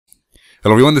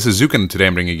Hello everyone, this is Zooc, and today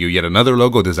I'm bringing you yet another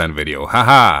logo design video.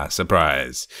 Haha,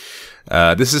 surprise!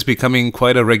 This is becoming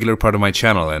quite a regular part of my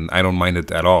channel, and I don't mind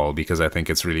it at all because I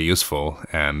think it's really useful.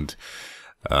 And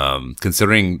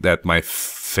considering that my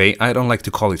fame, I don't like to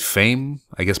call it fame,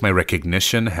 I guess my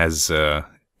recognition has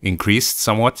increased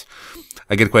somewhat.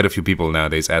 I get quite a few people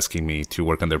nowadays asking me to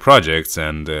work on their projects,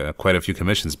 and quite a few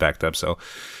commissions backed up. So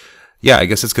yeah, I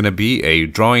guess it's gonna be a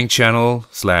drawing channel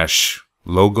slash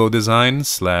logo design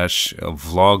slash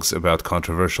vlogs about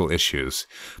controversial issues.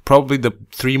 Probably the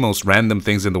three most random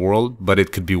things in the world, but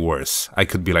it could be worse. I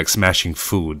could be like smashing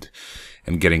food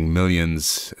and getting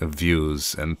millions of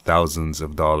views and thousands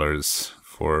of dollars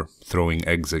for throwing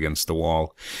eggs against the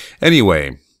wall.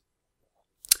 Anyway,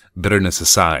 bitterness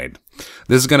aside,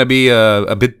 this is going to be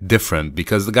a bit different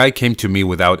because the guy came to me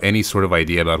without any sort of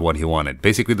idea about what he wanted.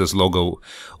 Basically, this logo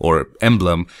or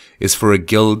emblem is for a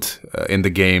guild in the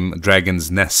game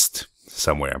Dragon's Nest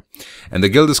somewhere. And the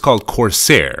guild is called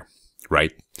Corsair,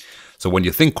 right? So when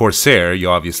you think Corsair, you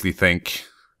obviously think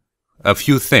a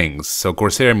few things. So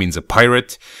Corsair means a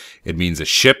pirate. It means a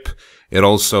ship. It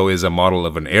also is a model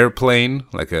of an airplane,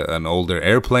 like an older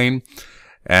airplane.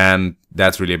 And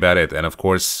that's really about it. And of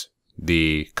course,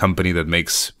 the company that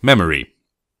makes memory.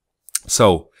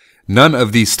 So none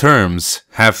of these terms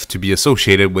have to be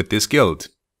associated with this guild,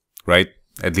 right?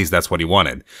 At least that's what he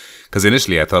wanted. Because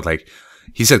initially I thought, like,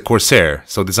 he said Corsair,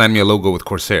 so design me a logo with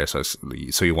Corsair. So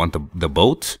you want the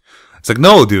boat? It's like,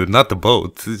 no, dude, not the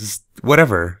boat. It's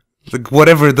whatever. Like,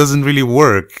 whatever doesn't really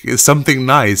work. Something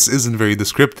nice isn't very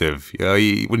descriptive. You know,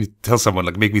 when you tell someone,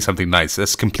 like, make me something nice,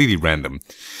 that's completely random.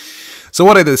 So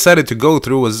what I decided to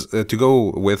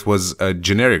go with was a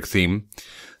generic theme,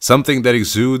 something that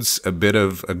exudes a bit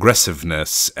of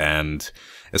aggressiveness. And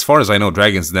as far as I know,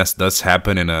 Dragon's Nest does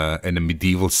happen in a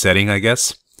medieval setting, I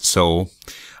guess. So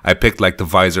I picked like the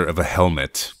visor of a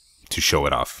helmet to show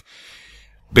it off.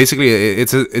 Basically,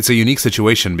 it's a unique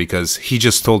situation because he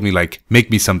just told me, like,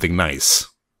 make me something nice,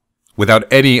 without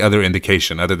any other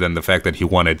indication other than the fact that he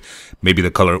wanted maybe the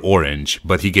color orange,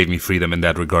 but he gave me freedom in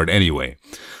that regard anyway.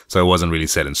 So it wasn't really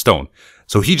set in stone.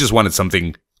 So he just wanted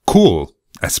something cool,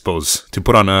 I suppose, to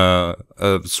put on a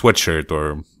sweatshirt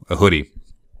or a hoodie.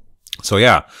 So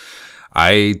yeah,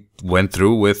 I went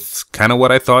through with kind of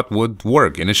what I thought would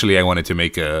work. Initially, I wanted to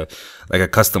make a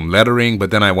custom lettering,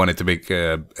 but then I wanted to make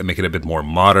it a bit more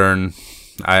modern.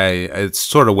 I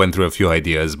sort of went through a few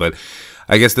ideas, but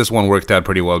I guess this one worked out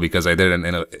pretty well because I did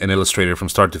an Illustrator from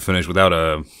start to finish without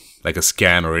a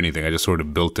scan or anything. I just sort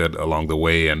of built it along the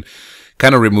way and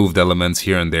kind of removed elements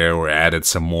here and there or added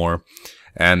some more.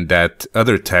 And that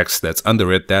other text that's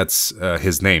under it, that's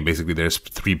his name. Basically, there's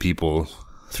three people,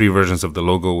 three versions of the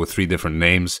logo with three different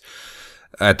names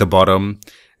at the bottom.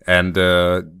 And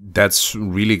that's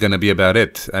really going to be about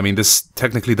it. I mean, this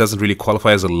technically doesn't really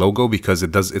qualify as a logo because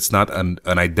it's not an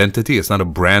identity. It's not a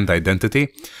brand identity.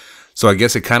 So I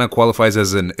guess it kind of qualifies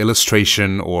as an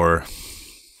illustration or,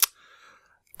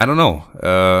 I don't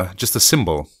know, just a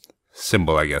symbol.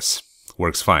 Symbol, I guess.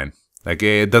 Works fine. Like,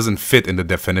 it doesn't fit in the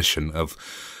definition of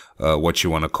what you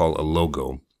want to call a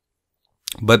logo.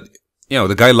 But, you know,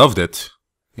 the guy loved it.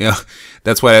 Yeah,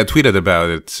 that's why I tweeted about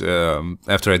it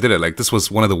after I did it. Like, this was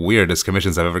one of the weirdest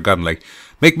commissions I've ever gotten. Like,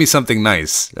 make me something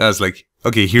nice. I was like,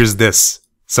 okay, here's this.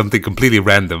 Something completely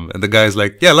random. And the guy's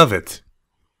like, yeah, love it.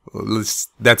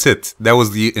 That's it. That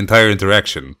was the entire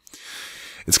interaction.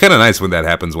 It's kind of nice when that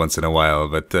happens once in a while,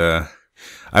 but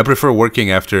I prefer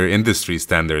working after industry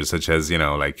standards such as, you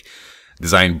know, like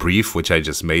Design Brief, which I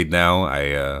just made now.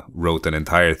 I wrote an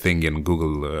entire thing in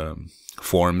Google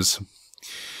Forms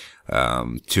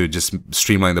to just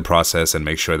streamline the process and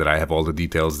make sure that I have all the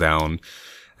details down.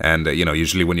 And, you know,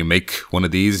 usually when you make one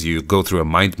of these, you go through a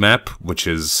mind map, which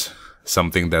is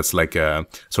something that's like a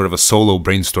sort of a solo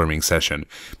brainstorming session.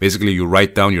 Basically, you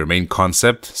write down your main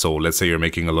concept. So let's say you're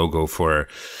making a logo for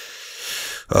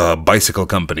a bicycle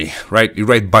company, right? You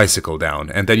write bicycle down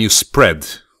and then you spread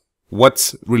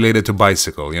what's related to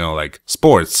bicycle, you know, like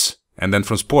sports. And then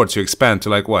from sports, you expand to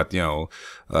like what, you know,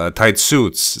 tight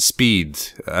suits, speed,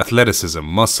 athleticism,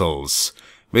 muscles,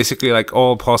 basically like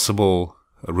all possible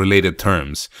related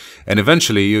terms. And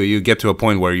eventually you get to a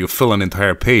point where you fill an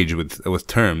entire page with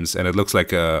terms and it looks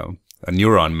like a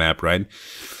neuron map, right?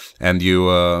 And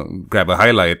you grab a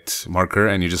highlight marker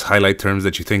and you just highlight terms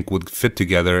that you think would fit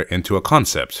together into a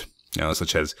concept, you know,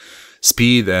 such as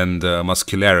speed and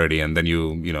muscularity. And then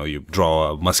you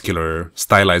draw a muscular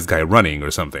stylized guy running or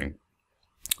something.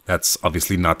 That's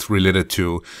obviously not related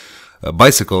to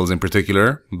bicycles in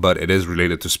particular, but it is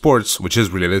related to sports, which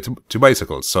is related to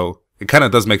bicycles. So it kind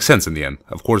of does make sense in the end.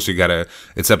 Of course,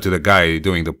 it's up to the guy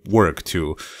doing the work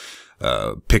to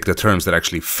pick the terms that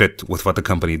actually fit with what the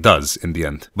company does in the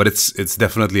end. But it's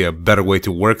definitely a better way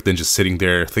to work than just sitting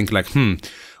there thinking like,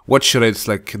 what should I, it's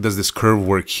like, does this curve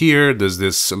work here? Does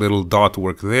this little dot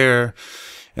work there?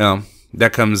 You know,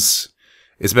 that comes,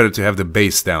 it's better to have the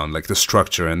base down, like the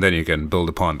structure, and then you can build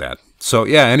upon that. So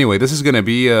yeah, anyway, this is gonna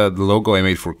be the logo I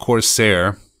made for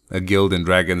Corsair, a guild in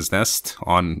Dragon's Nest,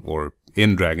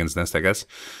 in Dragon's Nest, I guess.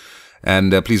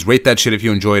 And please rate that shit if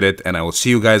you enjoyed it, and I will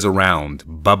see you guys around.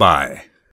 Bye-bye.